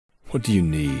What do you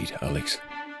need, Alex?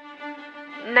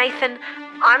 Nathan,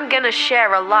 I'm gonna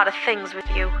share a lot of things with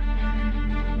you.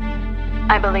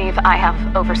 I believe I have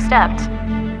overstepped.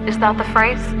 Is that the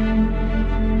phrase?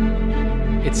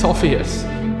 It's obvious.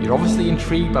 You're obviously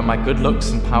intrigued by my good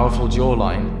looks and powerful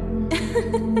jawline.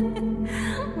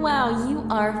 Wow, you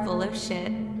are full of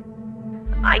shit.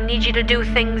 I need you to do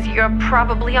things you're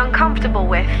probably uncomfortable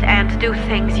with, and to do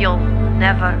things you'll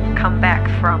never come back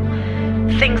from.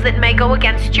 Things that may go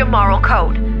against your moral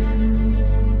code.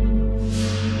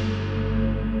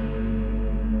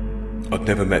 I'd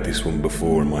never met this woman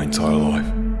before in my entire life.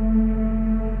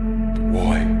 But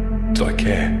why did I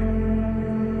care?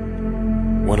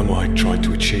 What am I trying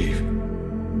to achieve?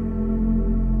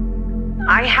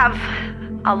 I have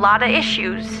a lot of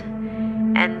issues,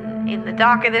 and in the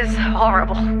dark of this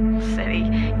horrible city,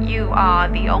 you are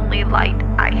the only light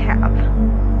I have.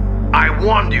 I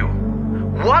warned you.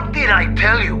 What did I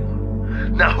tell you?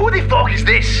 Now who the fuck is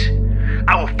this?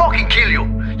 I will fucking kill you.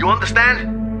 You understand?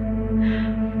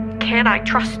 Can I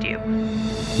trust you?